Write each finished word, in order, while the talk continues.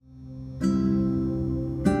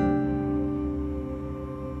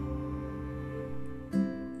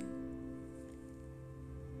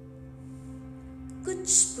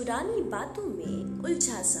कुछ पुरानी बातों में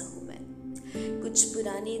उलझा सा हूँ मैं, कुछ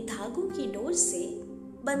पुराने धागों की डोर से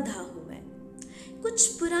बंधा हूँ मैं, कुछ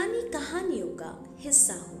पुरानी कहानियों का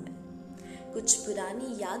हिस्सा हूँ मैं, कुछ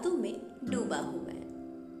पुरानी यादों में डूबा हूँ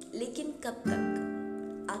मैं। लेकिन कब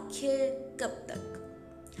तक, आखिर कब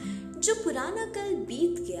तक? जो पुराना कल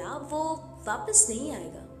बीत गया वो वापस नहीं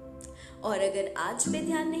आएगा, और अगर आज पे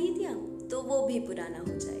ध्यान नहीं दिया तो वो भी पुराना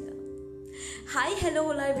हो जाएगा। Hi, hello,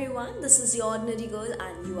 hola everyone. This is your ordinary girl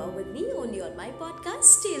and you are with me only on my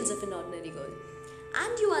podcast Tales of an Ordinary Girl.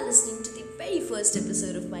 And you are listening to the very first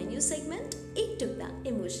episode of my new segment एक tukda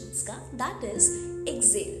emotions का, that is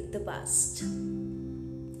Exhale the Past.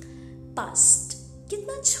 Past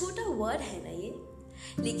कितना छोटा word है ना ये,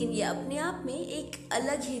 लेकिन ये अपने आप में एक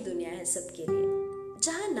अलग ही दुनिया है सबके लिए,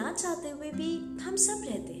 जहाँ ना चाहते हुए भी हम सब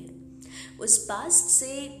रहते हैं। उस पास्ट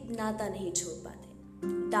से नाता नहीं छोड़ पाते।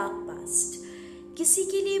 डार्क पास्ट, किसी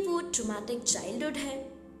के लिए वो ट्रॉमेटिक चाइल्डहुड है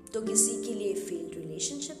तो किसी के लिए फेल्ड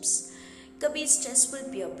रिलेशनशिप्स, कभी स्ट्रेसफुल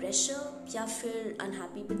पीयर प्रेशर या फिर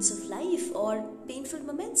अनहैप्पी बिट्स ऑफ लाइफ और painful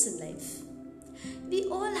moments in life. We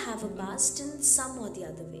all have a past in some or the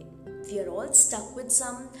other way. We are all stuck with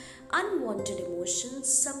some unwanted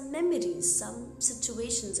emotions, some memories, some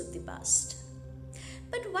situations of the past.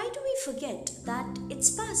 But why do we forget that it's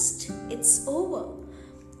past? It's over.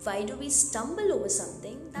 Why do we stumble over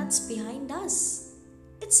something that's behind us?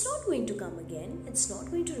 It's not going to come again. It's not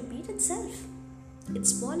going to repeat itself.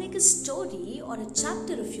 It's more like a story or a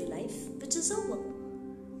chapter of your life which is over.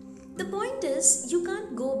 The point is, you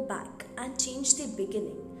can't go back and change the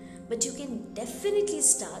beginning, but you can definitely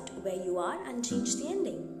start where you are and change the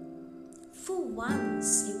ending. For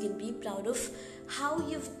once, you can be proud of how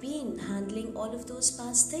you've been handling all of those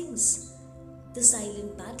past things. The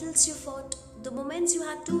silent battles you fought, the moments you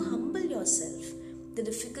had to humble yourself, the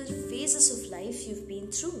difficult phases of life you've been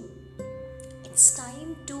through. It's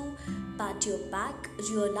time to pat your back,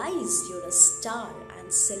 realize you're a star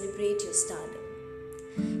and celebrate your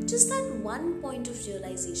stardom. Just that one point of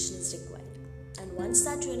realization is required. And once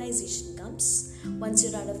that realization comes, once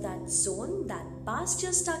you're out of that zone, that past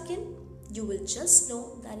you're stuck in, you will just know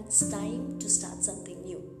that it's time to start something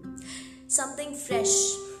new. Something fresh,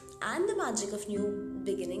 and the magic of new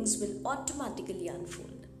beginnings will automatically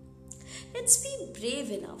unfold. Let's be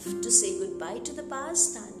brave enough to say goodbye to the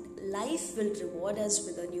past, and life will reward us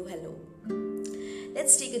with a new hello.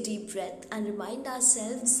 Let's take a deep breath and remind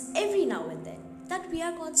ourselves every now and then that we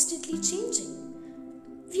are constantly changing.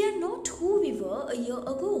 We are not who we were a year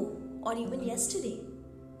ago or even yesterday.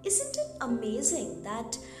 Isn't it amazing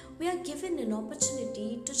that we are given an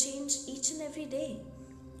opportunity to change each and every day?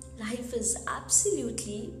 Life is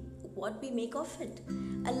absolutely what we make of it.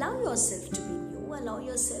 Allow yourself to be new, allow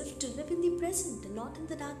yourself to live in the present and not in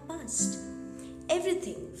the dark past.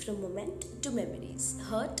 Everything from moment to memories,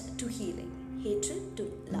 hurt to healing, hatred to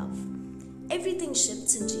love. Everything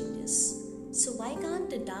shifts and changes. So why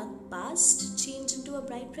can't a dark past change into a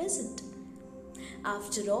bright present?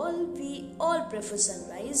 After all, we all prefer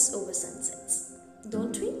sunrise over sunsets,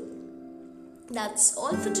 don't we? That's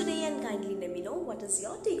all for today, and kindly let me know what is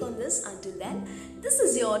your take on this. Until then, this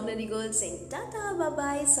is your ordinary girl saying tata, bye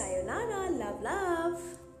bye, sayonara, love, love.